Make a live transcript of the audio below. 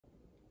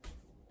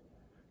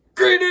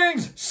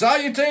Greetings,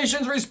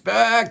 salutations,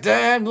 respect,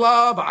 and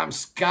love. I'm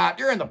Scott.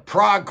 You're in the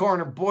Prog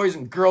Corner, boys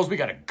and girls. We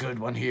got a good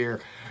one here.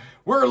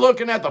 We're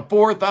looking at the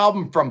fourth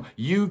album from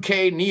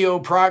UK Neo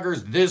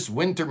Proggers, This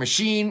Winter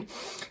Machine.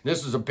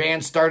 This was a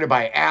band started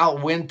by Al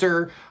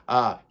Winter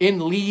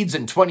in Leeds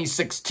in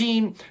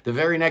 2016. The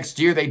very next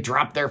year, they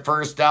dropped their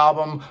first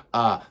album,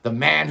 The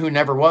Man Who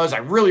Never Was. I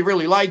really,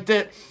 really liked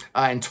it.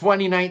 In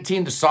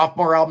 2019, the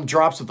sophomore album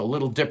drops with a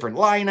little different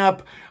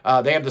lineup.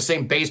 They have the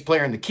same bass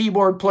player and the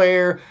keyboard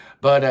player,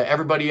 but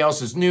everybody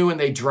else is new, and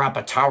they drop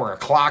A Tower of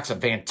Clocks, a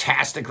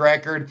fantastic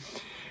record.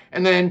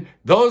 And then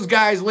those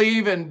guys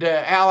leave, and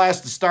Al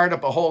has to start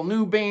up a whole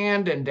new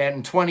band. And then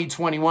in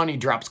 2021, he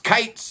drops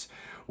Kites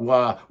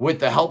with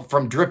the help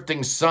from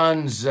Drifting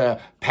Suns,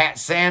 Pat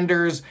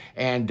Sanders,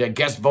 and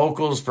guest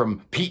vocals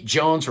from Pete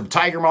Jones from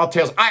Tiger Moth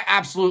Tales. I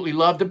absolutely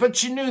loved it,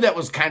 but you knew that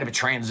was kind of a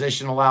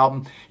transitional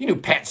album. You knew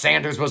Pat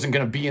Sanders wasn't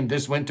going to be in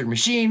This Winter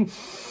Machine.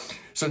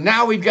 So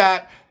now we've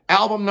got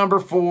album number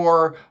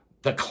 4,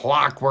 The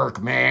Clockwork,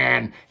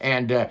 man,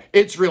 and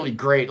it's really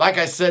great. Like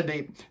I said,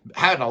 they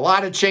had a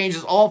lot of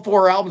changes. All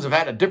 4 albums have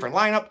had a different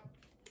lineup,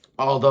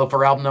 although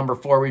for album number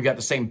 4, we've got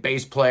the same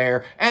bass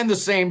player and the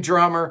same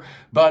drummer.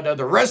 But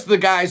the rest of the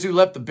guys who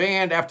left the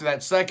band after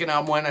that second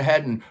album went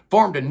ahead and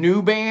formed a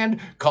new band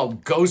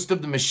called Ghost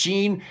of the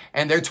Machine,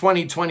 and their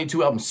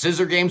 2022 album,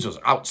 Scissor Games, was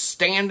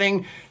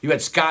outstanding. You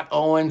had Scott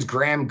Owens,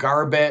 Graham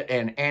Garbett,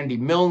 and Andy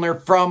Milner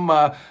from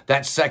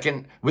that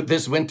second with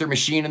This Winter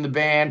Machine in the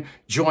band,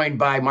 joined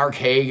by Mark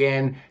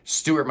Hagan,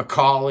 Stuart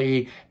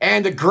McCauley,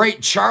 and the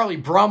great Charlie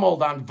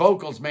Brummel on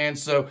vocals, man.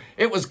 So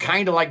it was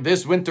kind of like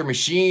This Winter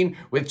Machine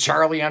with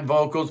Charlie on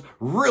vocals.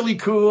 Really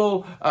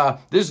cool.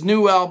 This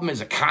new album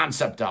is a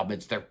concept album.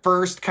 It's their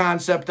first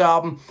concept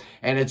album,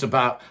 and it's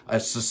about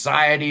a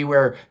society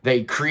where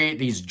they create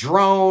these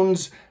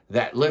drones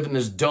that live in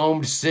this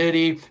domed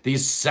city,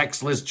 these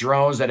sexless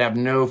drones that have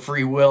no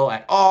free will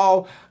at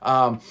all.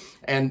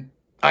 And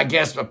I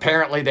guess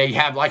apparently they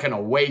have like an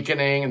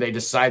awakening, and they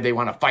decide they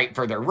want to fight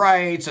for their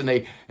rights, and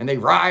they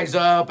rise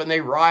up and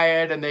they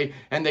riot and they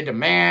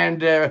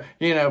demand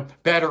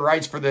better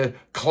rights for the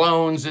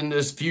clones in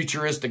this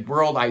futuristic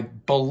world. I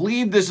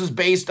believe this is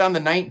based on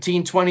the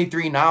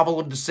 1923 novel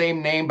of the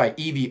same name by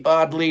Evie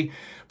Oddly,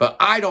 but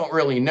I don't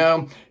really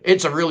know.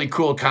 It's a really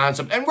cool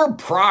concept, and we're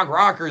prog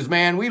rockers,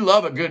 man. We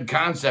love a good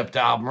concept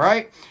album,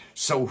 right?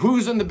 So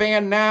who's in the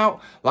band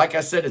now? Like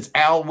I said, it's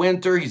Al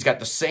Winter. He's got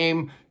the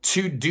same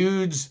 2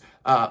 dudes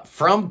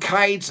from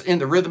Kites in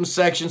the rhythm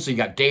section. So you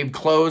got Dave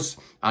Close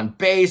on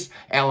bass,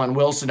 Alan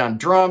Wilson on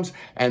drums,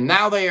 and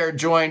now they are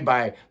joined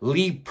by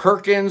Lee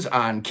Perkins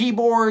on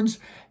keyboards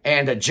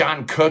and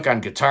John Cook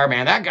on guitar.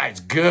 Man, that guy's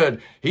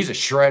good. He's a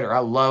shredder. I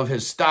love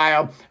his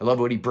style. I love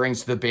what he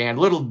brings to the band.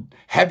 A little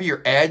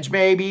heavier edge,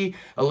 maybe.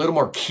 A little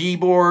more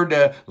keyboard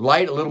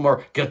light, a little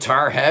more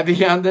guitar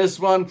heavy on this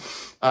one.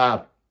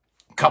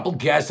 Couple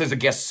guests. There's a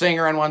guest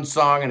singer on one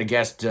song and a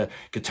guest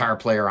guitar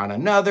player on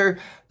another.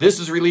 This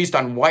is released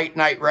on White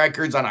Knight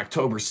Records on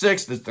October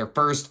 6th. It's their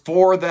first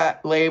for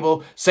that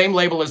label. Same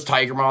label as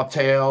Tiger Moth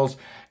Tales.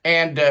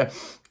 And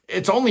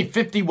it's only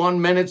 51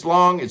 minutes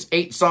long. It's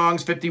 8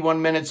 songs,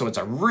 51 minutes. So it's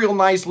a real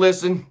nice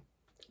listen.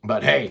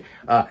 But hey,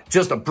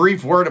 just a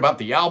brief word about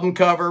the album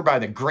cover by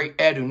the great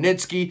Ed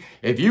Unitsky.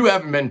 If you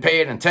haven't been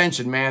paying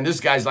attention, man, this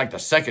guy's like the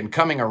second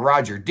coming of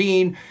Roger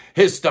Dean.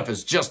 His stuff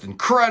is just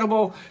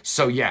incredible.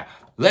 So yeah,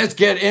 let's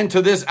get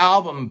into this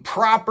album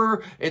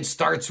proper. It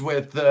starts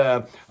with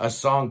a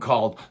song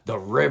called The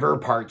River,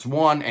 Parts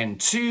 1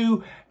 and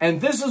 2. And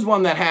this is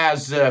one that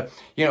has, a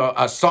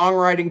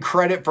songwriting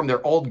credit from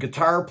their old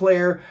guitar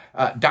player,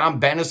 Dom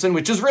Benison,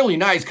 which is really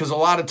nice because a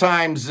lot of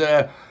times,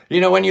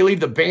 when you leave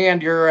the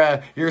band,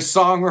 your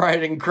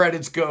songwriting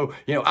credits go,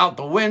 out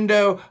the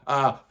window.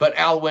 But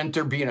Al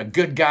Winter, being a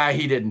good guy,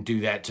 he didn't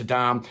do that to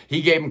Dom.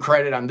 He gave him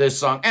credit on this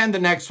song and the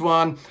next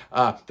one,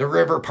 The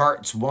River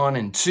Parts 1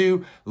 and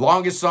 2.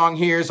 Longest song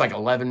here is like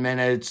 11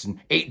 minutes and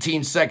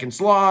 18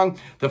 seconds long.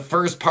 The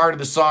first part of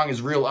the song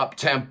is real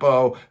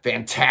up-tempo,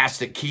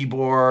 fantastic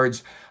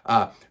keyboards,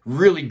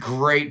 really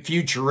great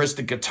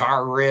futuristic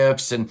guitar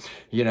riffs, and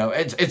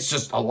it's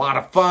just a lot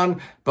of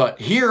fun.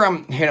 But here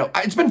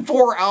it's been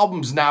 4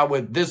 albums now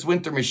with This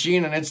Winter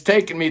Machine, and it's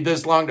taken me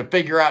this long to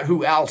figure out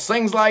who Al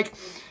sings like.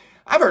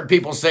 I've heard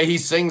people say he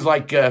sings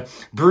like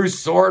Bruce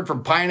Sword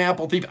from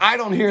Pineapple Thief. I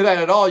don't hear that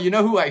at all. You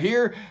know who I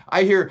hear?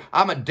 I hear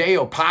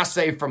Amadeo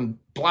Passe from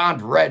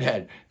Blonde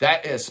Redhead.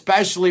 That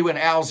especially when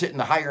Al's hitting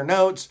the higher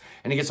notes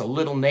and he gets a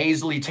little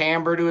nasally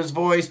timbre to his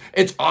voice.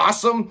 It's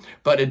awesome,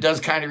 but it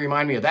does kind of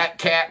remind me of that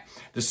cat.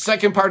 The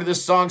second part of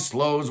this song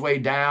slows way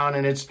down,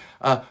 and it's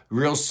a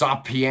real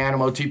soft piano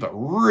motif, but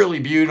really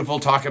beautiful,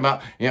 talking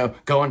about,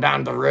 going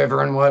down the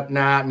river and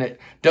whatnot. And it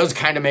does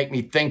kind of make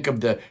me think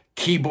of the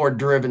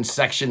keyboard-driven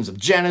sections of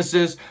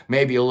Genesis,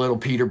 maybe a little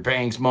Peter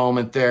Banks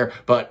moment there,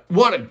 but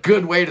what a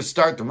good way to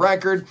start the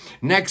record.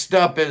 Next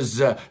up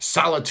is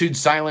Solitude,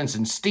 Silence,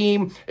 and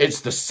Steam. It's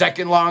the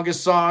second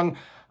longest song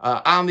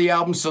on the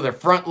album, so they're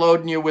front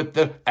loading you with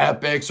the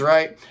epics,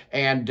 right?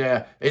 And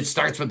it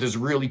starts with this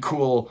really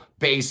cool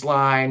bass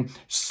line,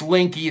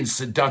 slinky and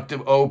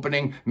seductive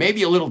opening,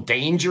 maybe a little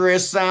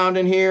dangerous sound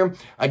in here.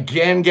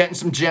 Again, getting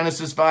some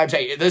Genesis vibes.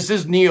 Hey, this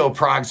is Neo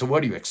Prog, so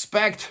what do you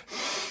expect?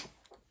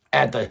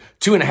 At the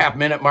 2.5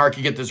 minute mark,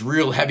 you get this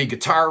real heavy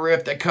guitar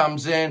riff that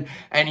comes in,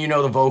 and you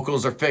know the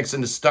vocals are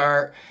fixing to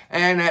start.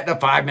 And at the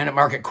 5 minute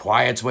mark, it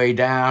quiets way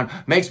down.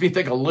 Makes me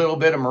think a little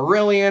bit of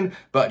Marillion,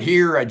 but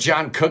here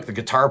John Cook, the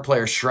guitar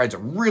player, shreds a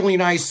really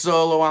nice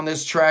solo on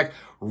this track.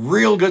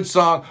 Real good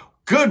song.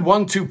 Good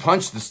 1-2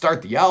 punch to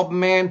start the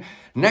album, man.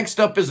 Next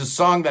up is a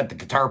song that the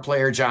guitar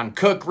player John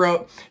Cook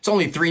wrote. It's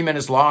only 3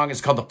 minutes long. It's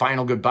called The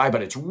Final Goodbye,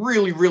 but it's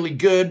really, really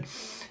good.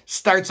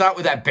 Starts out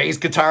with that bass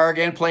guitar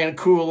again, playing a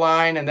cool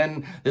line, and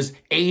then this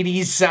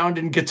 80s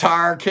sounding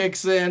guitar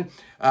kicks in.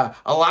 A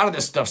lot of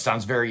this stuff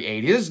sounds very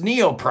 80s. This is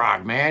Neo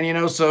Prog, man, you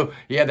know, so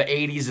yeah, the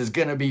 80s is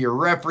going to be your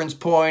reference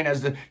point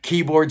as the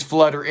keyboards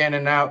flutter in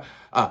and out.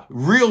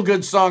 Real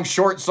good song,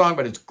 short song,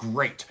 but it's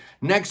great.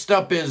 Next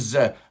up is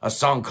a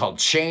song called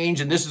Change,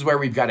 and this is where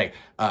we've got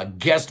a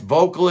guest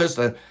vocalist,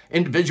 an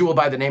individual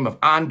by the name of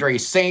Andre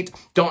Saint.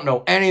 Don't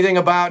know anything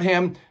about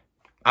him.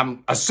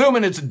 I'm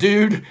assuming it's a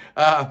dude,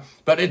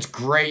 but it's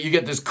great. You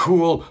get this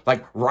cool,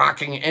 like,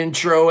 rocking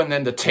intro, and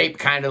then the tape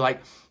kind of,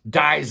 like,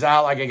 dies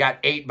out like it got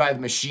ate by the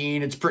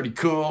machine. It's pretty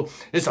cool.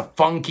 It's a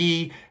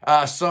funky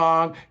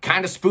song,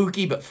 kind of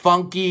spooky, but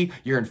funky.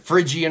 You're in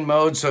Phrygian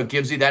mode, so it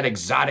gives you that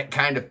exotic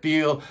kind of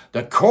feel.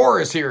 The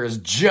chorus here is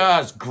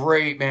just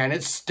great, man.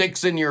 It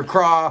sticks in your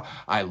craw.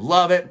 I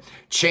love it.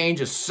 Change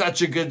is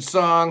such a good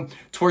song.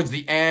 Towards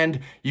the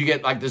end, you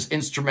get like this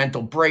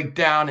instrumental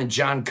breakdown, and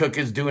John Cook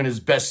is doing his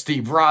best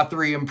Steve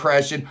Rothery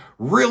impression.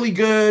 Really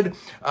good.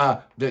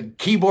 The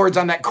keyboards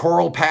on that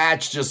choral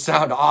patch just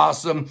sound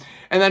awesome.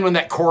 And then when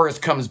that chorus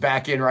comes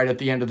back in right at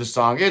the end of the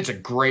song, it's a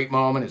great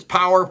moment. It's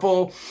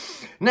powerful.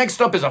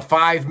 Next up is a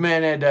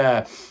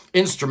 5-minute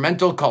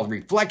instrumental called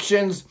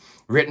Reflections,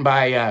 written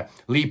by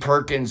Lee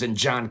Perkins and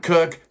John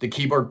Cook, the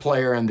keyboard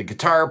player and the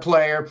guitar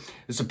player.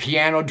 It's a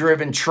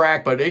piano-driven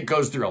track, but it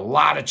goes through a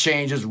lot of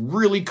changes.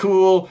 Really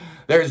cool.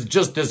 There's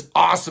just this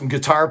awesome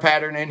guitar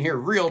pattern in here.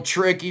 Real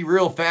tricky,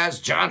 real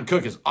fast. John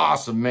Cook is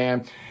awesome,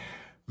 man.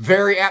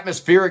 Very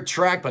atmospheric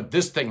track, but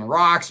this thing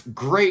rocks.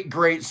 Great,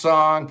 great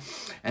song.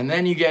 And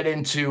then you get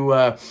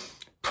into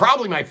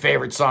probably my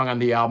favorite song on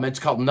the album. It's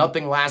called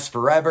Nothing Lasts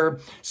Forever.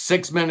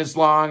 6 minutes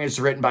long. It's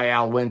written by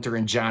Al Winter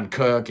and John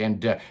Cook,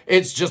 and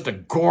it's just a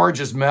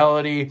gorgeous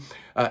melody.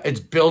 It's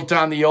built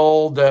on the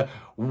old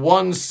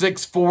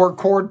 1-6-4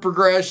 chord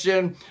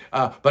progression,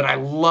 but I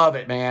love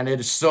it, man. It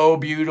is so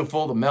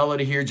beautiful. The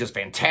melody here, just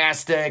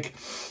fantastic.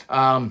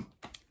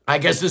 I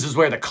guess this is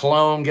where the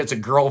clone gets a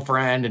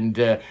girlfriend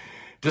and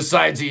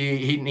decides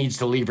he needs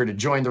to leave her to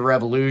join the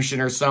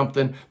revolution or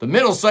something. The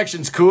middle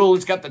section's cool.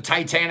 It's got the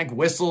Titanic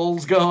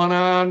whistles going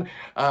on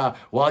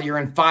while you're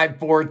in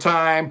 5/4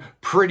 time.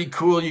 Pretty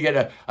cool. You get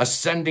a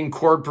ascending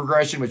chord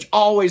progression, which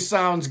always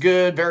sounds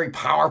good. Very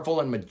powerful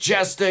and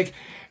majestic.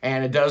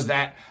 And it does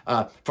that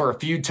for a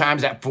few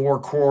times, that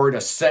 4-chord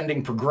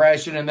ascending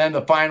progression. And then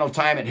the final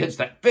time it hits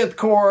that 5th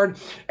chord,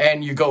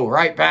 and you go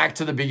right back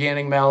to the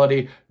beginning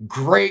melody.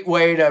 Great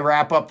way to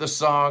wrap up the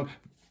song.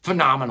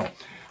 Phenomenal.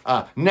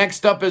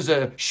 Next up is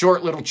a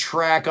short little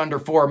track under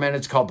 4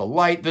 minutes called The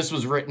Light. This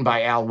was written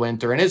by Al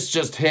Winter, and it's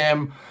just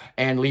him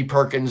and Lee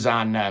Perkins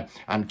on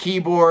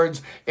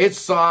keyboards. It's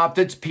soft,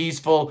 it's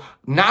peaceful.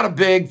 Not a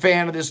big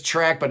fan of this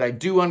track, but I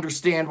do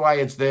understand why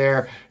it's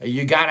there.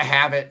 You got to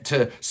have it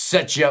to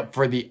set you up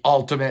for the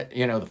ultimate,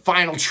 you know, the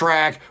final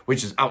track,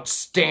 which is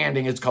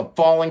outstanding. It's called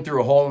Falling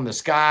Through a Hole in the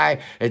Sky.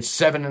 It's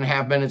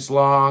 7.5 minutes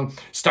long.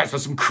 Starts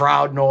with some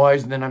crowd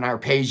noise and then an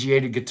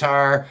arpeggiated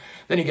guitar.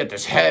 Then you get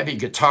this heavy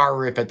guitar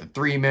riff at the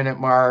 3-minute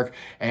mark,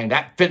 and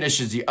that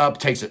finishes you up,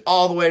 takes it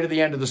all the way to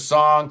the end of the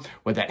song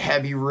with that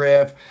heavy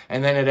riff,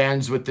 and then it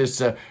ends with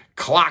this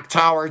clock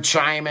tower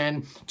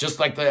chiming, just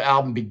like the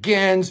album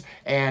begins.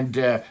 And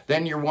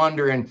then you're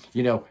wondering,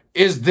 you know,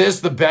 is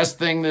this the best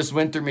thing this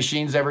Winter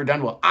Machine's ever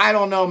done? Well, I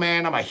don't know,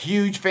 man. I'm a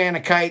huge fan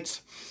of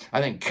Kites.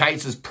 I think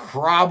Kites is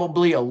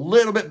probably a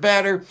little bit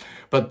better,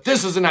 but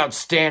this is an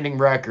outstanding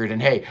record.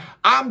 And hey,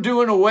 I'm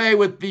doing away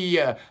with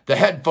the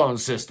headphone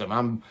system.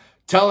 I'm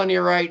telling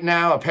you right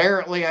now,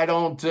 apparently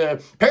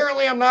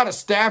I'm not a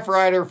staff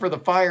writer for the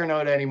Fire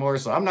Note anymore,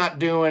 so I'm not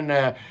doing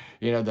the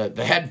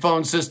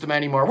headphone system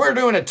anymore. We're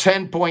doing a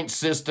 10-point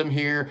system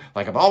here,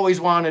 like I've always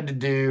wanted to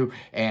do,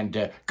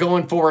 and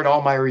going forward,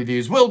 all my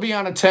reviews will be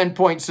on a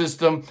 10-point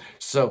system.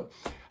 So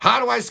how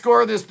do I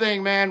score this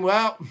thing, man?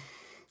 Well,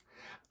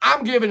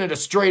 I'm giving it a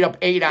straight up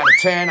 8 out of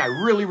 10. I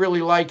really,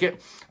 really like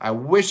it. I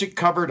wish it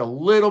covered a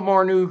little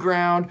more new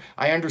ground.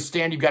 I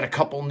understand you've got a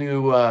couple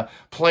new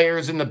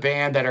players in the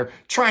band that are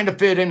trying to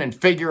fit in and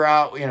figure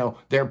out, you know,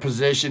 their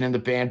position in the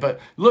band. But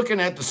looking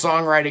at the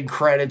songwriting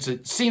credits,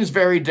 it seems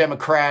very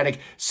democratic.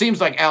 Seems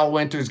like Al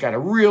Winter's got a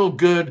real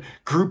good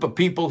group of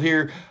people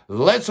here.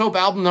 Let's hope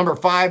album number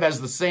 5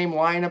 has the same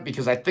lineup,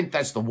 because I think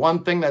that's the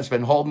one thing that's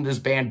been holding this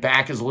band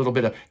back, is a little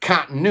bit of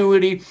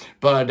continuity.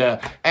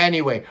 But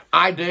anyway,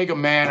 I dig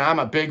them, man. I'm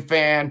a big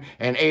fan,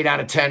 and 8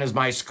 out of 10 is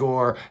my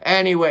score.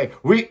 Anyway,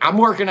 I'm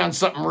working on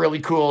something really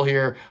cool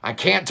here. I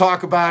can't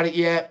talk about it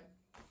yet.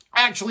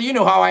 Actually, you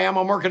know how I am.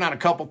 I'm working on a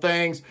couple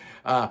things,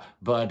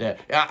 but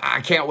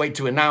I can't wait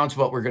to announce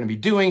what we're going to be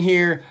doing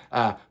here.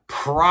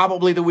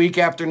 Probably the week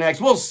after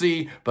next. We'll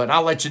see, but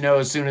I'll let you know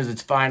as soon as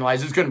it's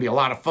finalized. It's going to be a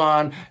lot of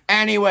fun.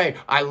 Anyway,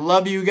 I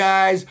love you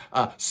guys.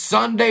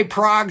 Sunday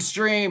prog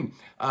stream,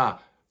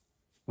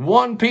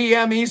 1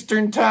 p.m.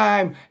 Eastern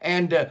time.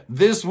 And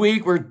this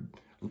week,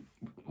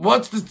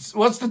 what's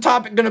the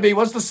topic going to be?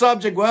 What's the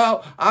subject?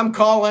 Well, I'm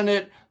calling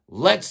it,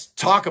 let's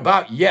talk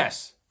about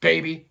yes,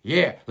 baby.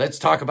 Yeah, let's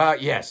talk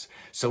about yes.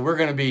 So we're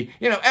going to be,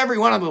 you know, every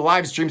one of the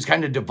live streams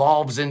kind of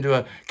devolves into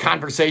a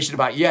conversation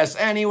about yes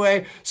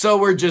anyway. So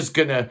we're just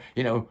going to,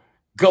 you know,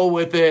 go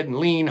with it and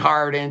lean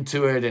hard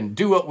into it and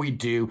do what we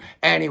do.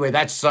 Anyway,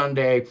 that's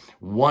Sunday,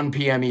 1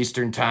 p.m.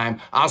 Eastern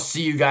time. I'll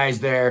see you guys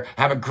there.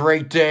 Have a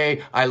great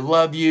day. I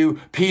love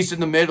you. Peace in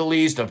the Middle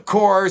East, of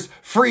course.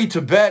 Free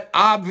Tibet,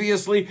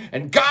 obviously.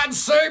 And God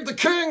save the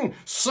king.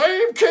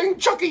 Save King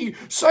Chucky.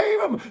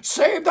 Save him.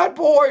 Save that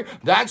boy.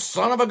 That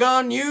son of a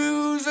gun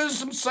uses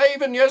some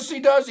saving. Yes,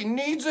 he does. He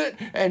needs it,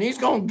 and he's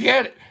going to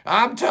get it.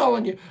 I'm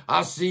telling you.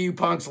 I'll see you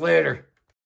punks later.